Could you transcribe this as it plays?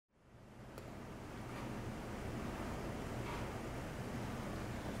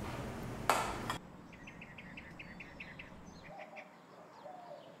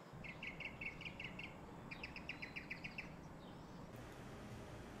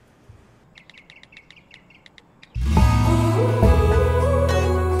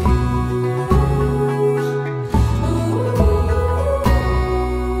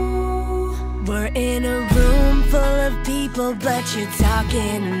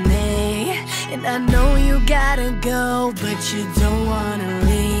talking to me. And I know you gotta go, but you don't wanna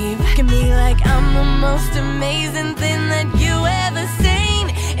leave. Look at me like I'm the most amazing thing that you ever seen.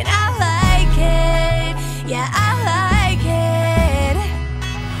 And I like it, yeah, I like it.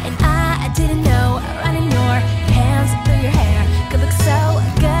 And I didn't know running your hands through your hair could look so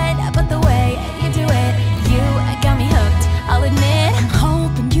good, but the way you do it, you got me hooked, I'll admit. I'm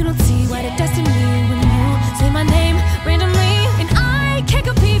hoping you don't see what it does to me when you say my name randomly. And I can't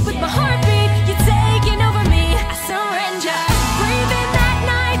compete with my heartbeat, you're taking over me, I surrender. Breathing that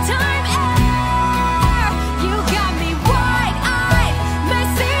nighttime air, you got me wide-eyed,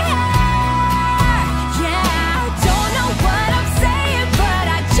 messy hair. Yeah, don't know what I'm saying, but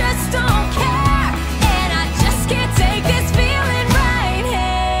I just don't care. And I just can't take this feeling right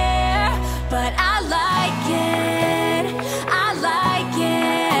here. But I like it, I like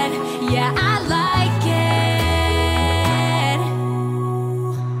it, yeah, I like it.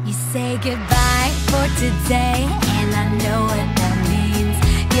 You say goodbye for today, and I know what that means.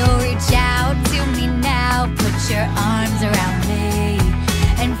 You'll reach out to me now, put your arms around me.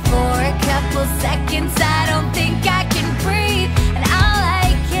 And for a couple seconds I don't think I can breathe. And I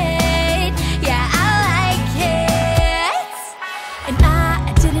like it, yeah, I like it. And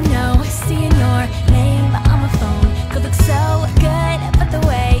I didn't know seeing your name on my phone could look so good, but the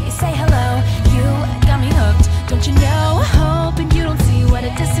way you say hello, you got me hooked, don't you know? Hoping you don't see what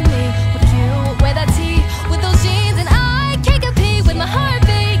it does to me with you wear that tee with those jeans. And I can't compete with my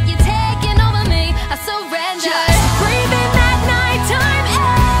heartbeat, you're taking over me, I surrender. Just breathing that nighttime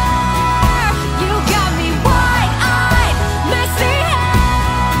air, you got me wide-eyed, messy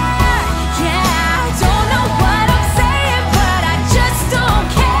hair. Yeah, don't know what I'm saying, but I just don't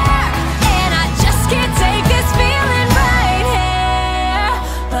care. And I just can't take this feeling right here.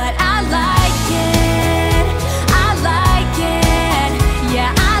 But I like it, I like it, yeah,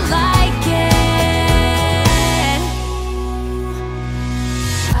 I like it.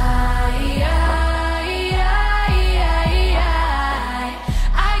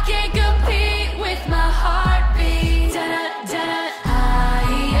 I can't compete with my heartbeat.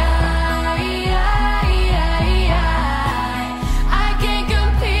 I can't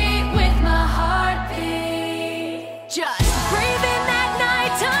compete with my heartbeat. Just breathing that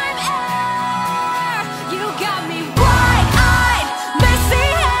nighttime air, you got me wide-eyed, messy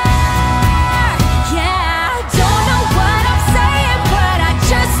hair. Yeah, don't know what I'm saying, but I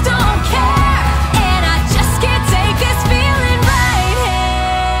just don't care. And I just can't take this feeling right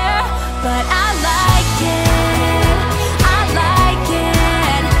here. But I like it, I like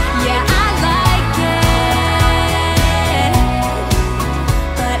it, yeah, I like it.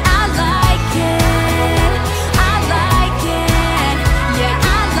 But I like it, I like it, yeah,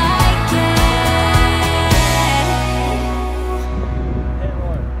 I like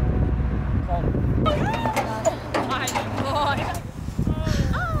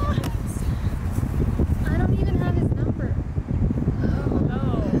I don't even have his number.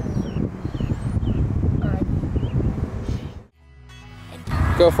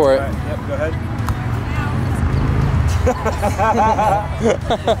 Go for it. All right, yep, go ahead.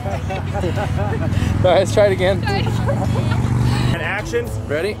 All right, let's try it again. And action.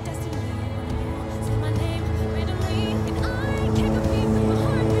 Ready?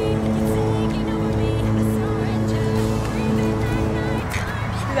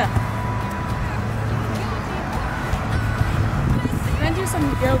 Then do some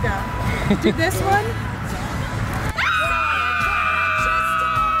yoga. Do this one.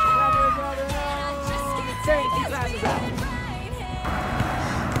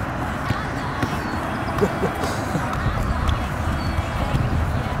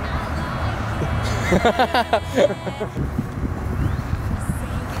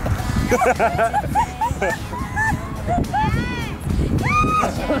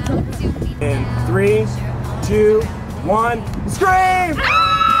 In 3, 2, 1, scream!